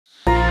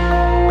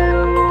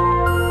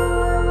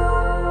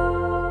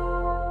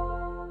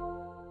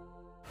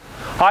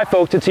Hi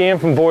folks, it's Ian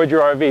from Voyager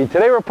RV.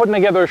 Today we're putting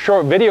together a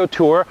short video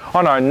tour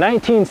on our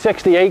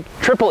 1968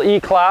 Triple E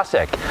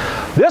Classic.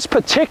 This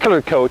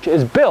particular coach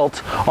is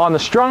built on the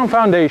strong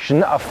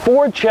foundation of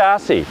Ford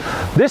chassis.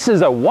 This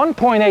is a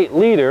 1.8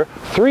 liter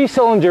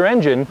 3-cylinder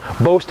engine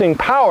boasting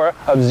power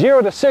of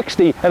 0 to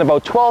 60 in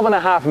about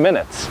 12.5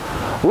 minutes.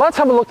 Let's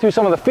have a look through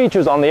some of the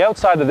features on the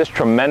outside of this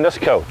tremendous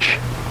coach.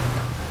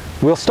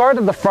 We'll start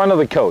at the front of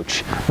the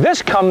coach.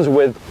 This comes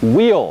with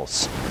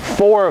wheels,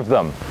 4 of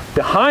them.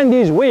 Behind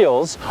these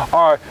wheels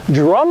are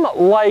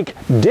drum-like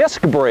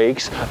disc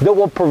brakes that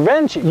will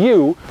prevent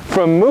you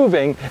from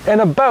moving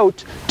in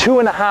about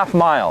 2.5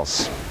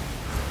 miles.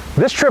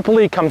 This Triple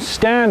E comes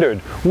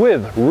standard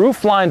with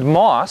roof-lined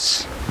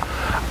moss,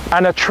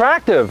 an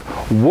attractive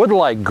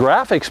wood-like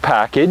graphics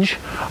package,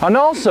 and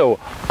also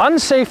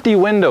unsafety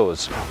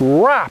windows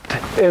wrapped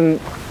in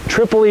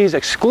Triple E's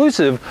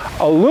exclusive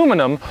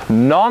aluminum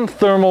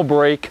non-thermal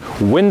brake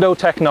window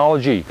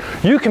technology.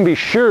 You can be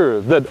sure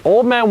that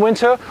Old Man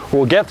Winter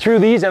will get through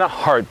these in a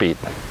heartbeat.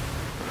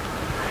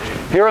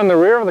 Here on the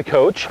rear of the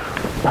coach,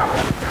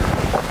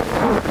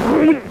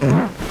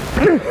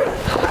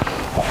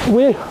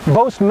 we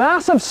boast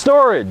massive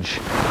storage.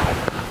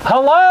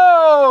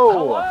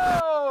 Hello!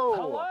 Hello!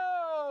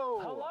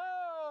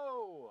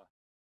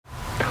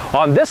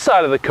 On this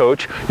side of the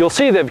coach, you'll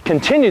see they've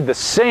continued the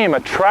same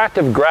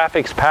attractive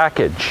graphics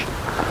package.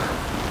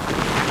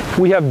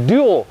 We have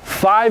dual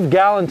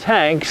 5-gallon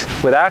tanks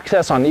with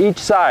access on each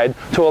side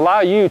to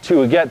allow you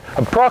to get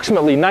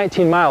approximately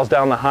 19 miles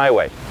down the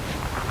highway.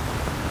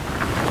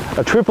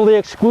 A Triple E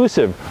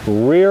exclusive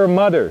rear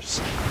mudders.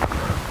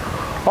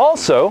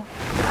 Also,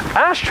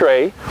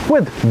 ashtray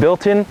with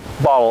built-in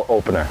bottle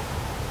opener.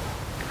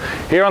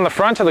 Here on the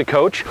front of the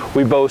coach,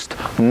 we boast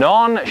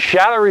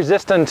non-shatter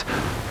resistant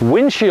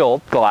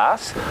windshield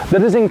glass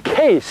that is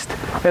encased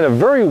in a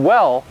very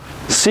well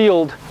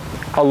sealed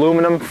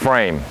aluminum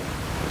frame.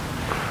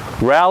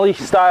 Rally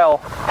style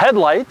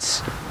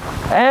headlights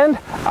and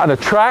an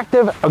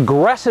attractive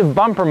aggressive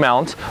bumper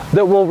mount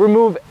that will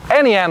remove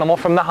any animal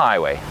from the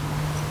highway.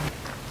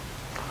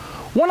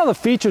 One of the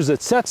features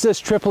that sets this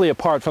Triple E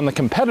apart from the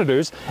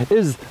competitors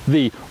is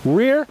the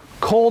rear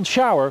cold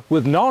shower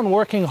with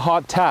non-working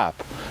hot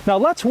tap. Now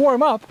let's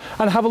warm up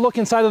and have a look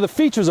inside of the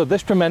features of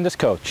this tremendous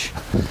coach.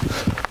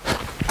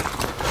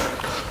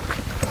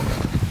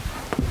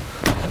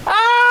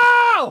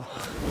 Ow!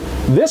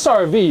 This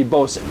RV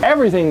boasts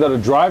everything that a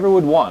driver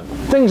would want.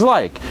 Things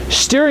like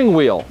steering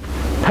wheel,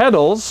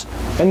 pedals,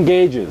 and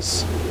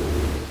gauges.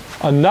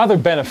 Another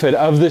benefit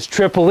of this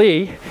Triple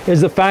E is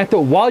the fact that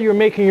while you're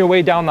making your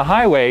way down the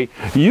highway,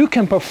 you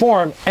can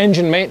perform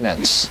engine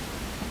maintenance.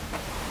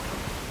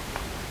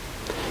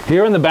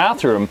 Here in the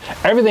bathroom,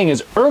 everything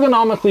is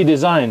ergonomically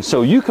designed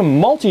so you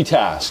can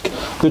multitask.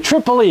 The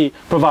Triple E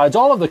provides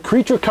all of the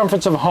creature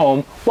comforts of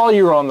home while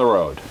you're on the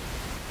road.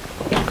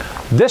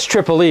 This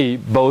Triple E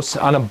boasts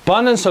an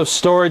abundance of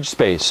storage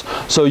space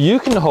so you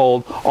can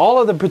hold all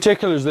of the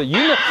particulars that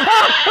you know.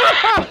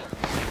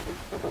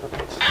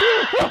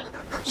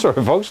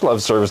 Sorry folks,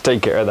 love service,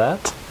 take care of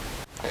that.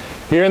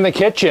 Here in the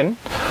kitchen,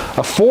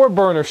 a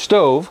 4-burner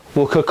stove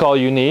will cook all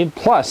you need,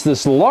 plus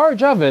this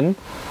large oven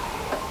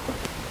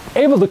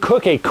able to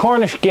cook a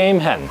Cornish game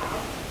hen.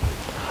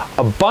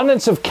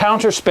 Abundance of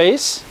counter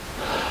space,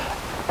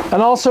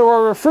 and also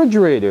a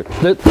refrigerator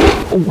that,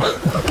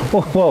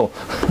 whoa,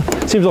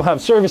 seems we'll have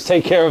service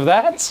take care of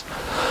that.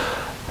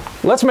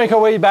 Let's make our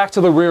way back to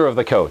the rear of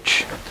the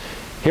coach.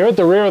 Here at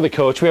the rear of the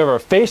coach, we have our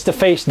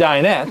face-to-face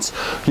dinettes.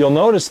 You'll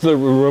notice the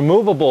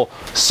removable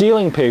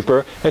ceiling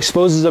paper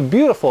exposes a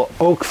beautiful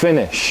oak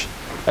finish.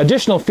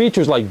 Additional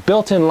features like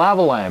built-in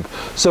lava lamp,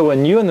 so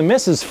when you and the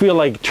missus feel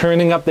like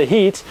turning up the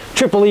heat,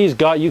 Triple E's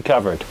got you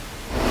covered.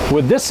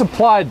 With this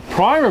supplied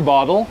primer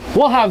bottle,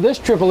 we'll have this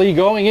Triple E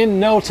going in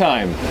no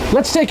time.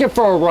 Let's take it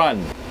for a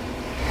run.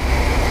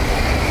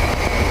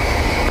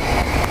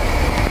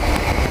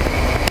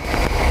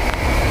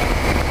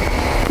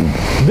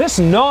 This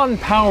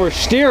non-power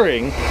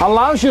steering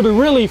allows you to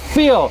really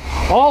feel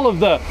all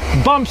of the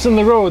bumps in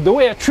the road the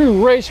way a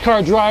true race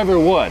car driver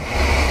would.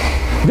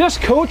 This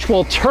coach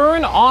will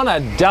turn on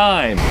a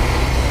dime.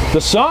 The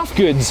soft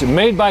goods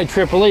made by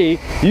Triple E,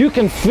 you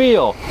can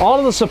feel all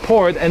of the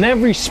support and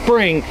every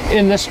spring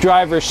in this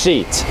driver's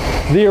seat.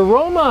 The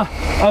aroma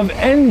of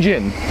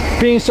engine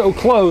being so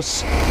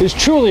close is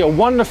truly a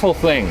wonderful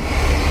thing.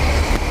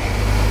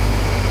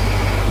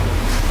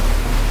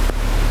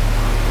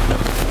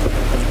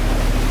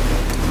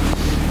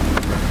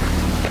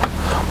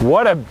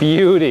 What a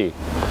beauty!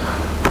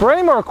 For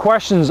any more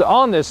questions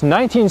on this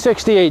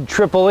 1968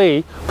 Triple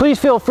E, please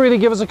feel free to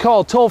give us a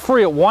call toll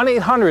free at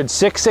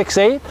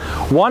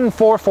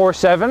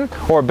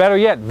 1-800-668-1447, or better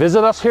yet,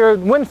 visit us here at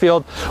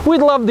Winfield.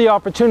 We'd love the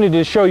opportunity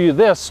to show you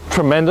this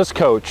tremendous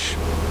coach.